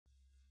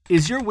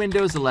Is your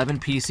Windows 11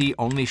 PC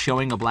only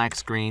showing a black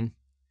screen?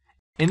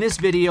 In this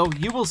video,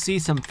 you will see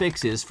some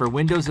fixes for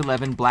Windows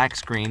 11 black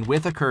screen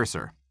with a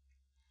cursor.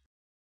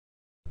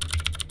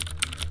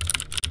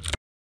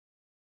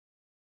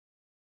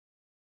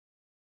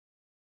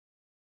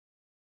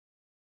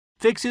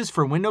 Fixes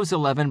for Windows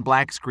 11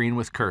 black screen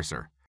with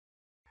cursor.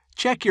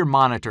 Check your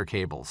monitor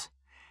cables.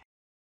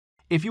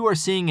 If you are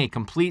seeing a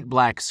complete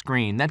black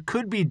screen, that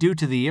could be due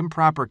to the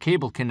improper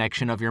cable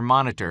connection of your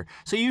monitor,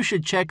 so you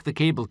should check the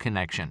cable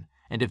connection.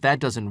 And if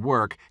that doesn't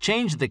work,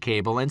 change the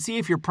cable and see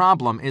if your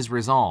problem is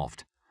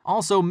resolved.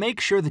 Also,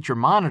 make sure that your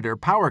monitor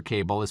power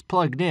cable is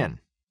plugged in.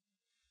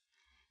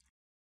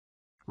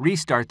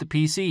 Restart the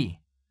PC.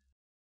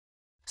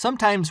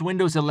 Sometimes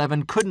Windows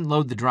 11 couldn't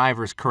load the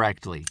drivers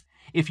correctly.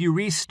 If you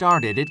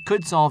restart it, it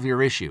could solve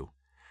your issue.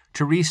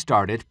 To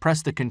restart it,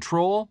 press the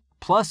Control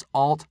plus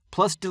Alt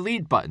plus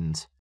Delete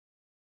buttons.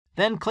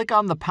 Then click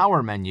on the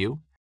Power menu,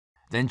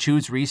 then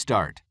choose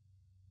Restart.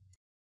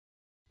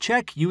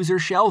 Check User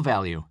Shell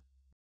Value.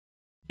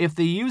 If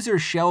the user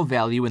shell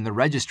value in the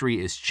registry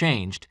is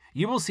changed,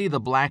 you will see the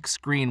black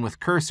screen with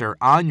cursor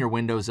on your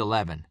Windows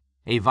 11.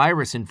 A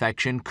virus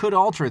infection could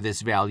alter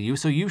this value,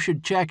 so you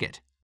should check it.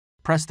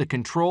 Press the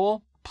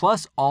Control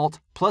plus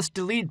Alt plus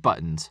Delete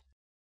buttons.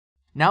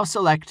 Now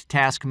select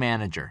Task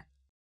Manager.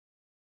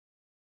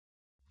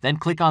 Then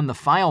click on the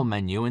File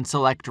menu and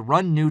select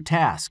Run New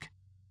Task.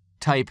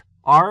 Type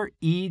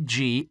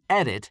REG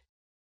Edit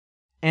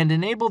and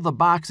enable the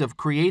box of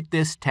Create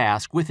this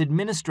task with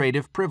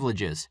administrative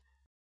privileges.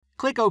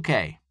 Click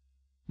OK.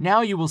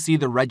 Now you will see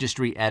the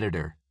registry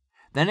editor.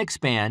 Then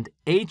expand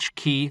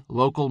HKey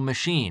Local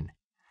Machine.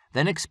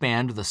 Then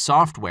expand the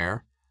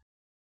Software,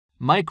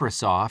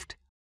 Microsoft,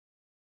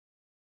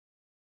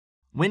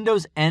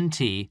 Windows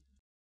NT,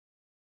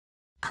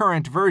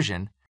 Current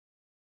Version.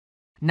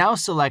 Now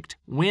select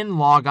Win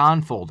Log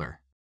On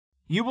folder.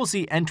 You will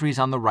see entries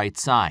on the right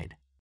side.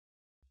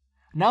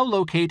 Now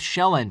locate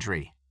Shell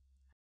Entry.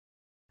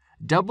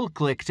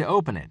 Double-click to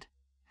open it.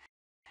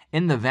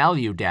 In the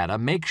value data,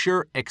 make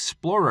sure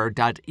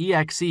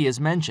Explorer.exe is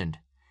mentioned.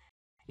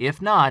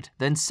 If not,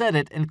 then set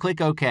it and click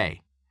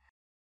OK.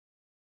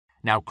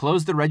 Now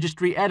close the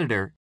registry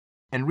editor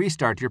and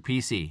restart your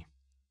PC.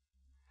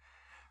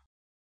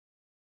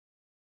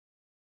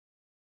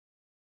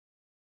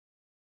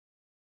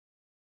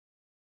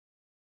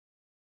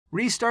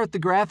 Restart the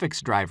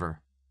graphics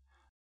driver.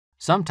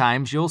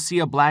 Sometimes you'll see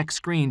a black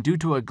screen due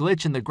to a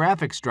glitch in the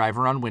graphics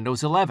driver on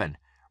Windows 11.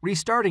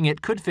 Restarting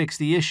it could fix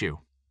the issue.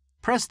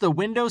 Press the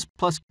Windows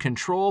plus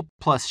Control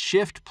plus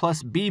Shift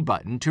plus B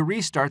button to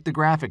restart the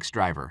graphics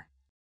driver.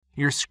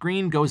 Your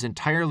screen goes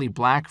entirely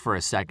black for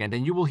a second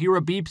and you will hear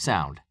a beep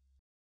sound.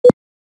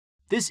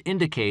 This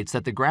indicates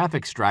that the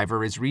graphics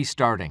driver is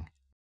restarting.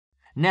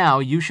 Now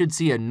you should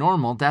see a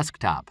normal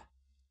desktop.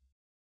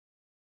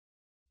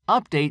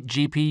 Update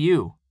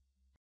GPU.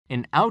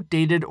 An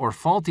outdated or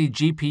faulty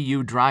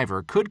GPU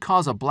driver could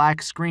cause a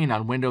black screen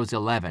on Windows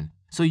 11,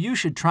 so you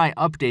should try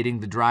updating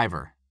the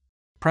driver.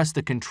 Press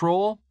the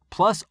Control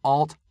plus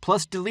Alt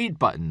plus Delete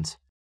buttons.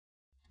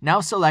 Now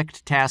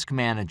select Task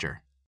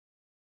Manager.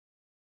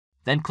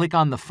 Then click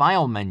on the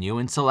File menu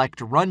and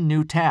select Run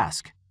New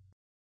Task.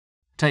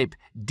 Type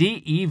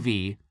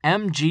devmgmt.msc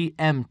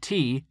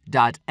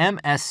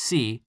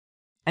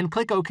and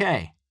click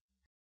OK.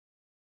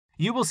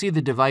 You will see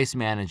the Device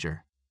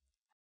Manager.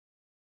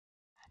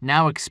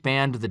 Now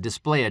expand the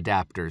display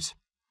adapters.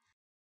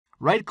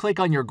 Right-click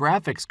on your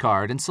graphics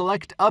card and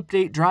select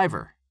Update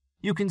Driver.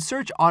 You can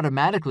search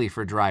automatically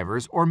for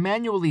drivers or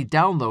manually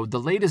download the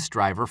latest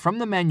driver from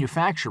the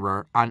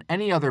manufacturer on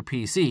any other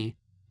PC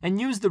and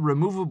use the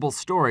removable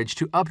storage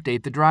to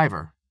update the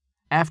driver.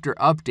 After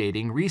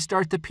updating,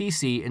 restart the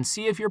PC and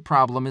see if your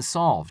problem is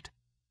solved.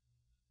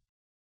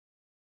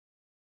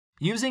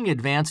 Using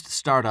advanced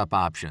startup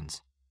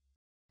options.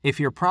 If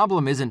your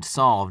problem isn't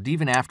solved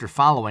even after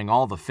following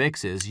all the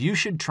fixes, you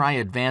should try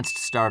advanced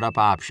startup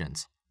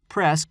options.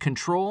 Press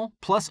Control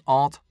plus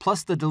Alt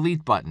plus the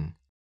Delete button.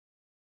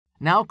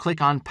 Now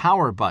click on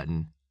Power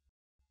button.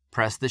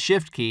 Press the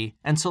Shift key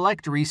and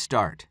select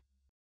Restart.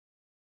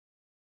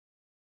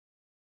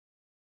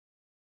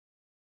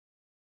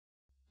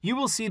 You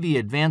will see the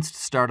advanced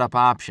startup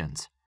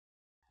options.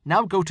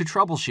 Now go to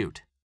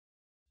Troubleshoot.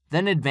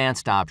 Then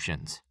Advanced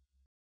Options.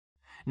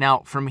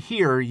 Now, from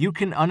here, you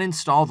can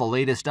uninstall the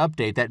latest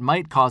update that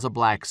might cause a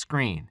black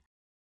screen.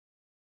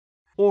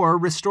 Or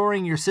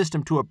restoring your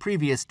system to a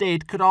previous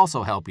date could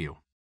also help you.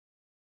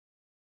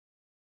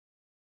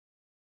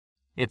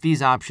 If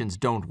these options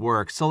don't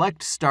work,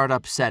 select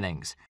Startup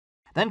Settings,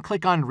 then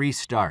click on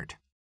Restart.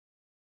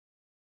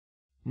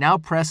 Now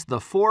press the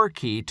 4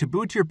 key to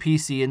boot your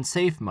PC in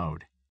safe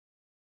mode.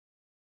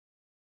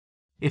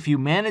 If you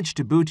manage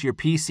to boot your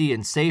PC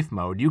in safe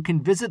mode, you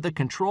can visit the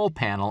control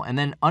panel and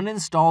then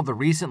uninstall the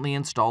recently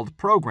installed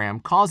program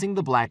causing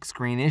the black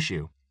screen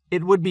issue.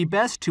 It would be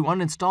best to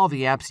uninstall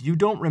the apps you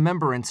don't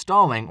remember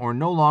installing or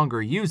no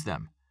longer use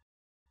them.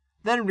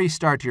 Then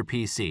restart your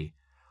PC.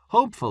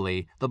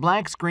 Hopefully, the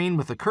black screen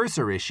with the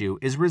cursor issue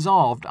is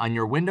resolved on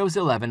your Windows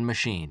 11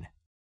 machine.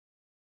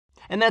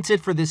 And that's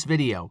it for this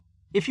video.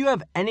 If you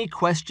have any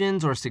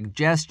questions or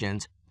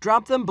suggestions,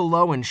 drop them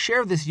below and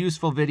share this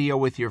useful video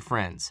with your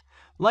friends.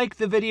 Like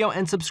the video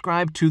and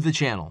subscribe to the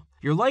channel.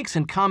 Your likes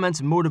and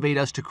comments motivate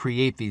us to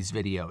create these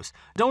videos.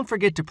 Don't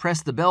forget to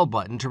press the bell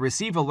button to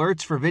receive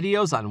alerts for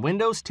videos on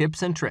Windows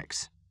tips and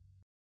tricks.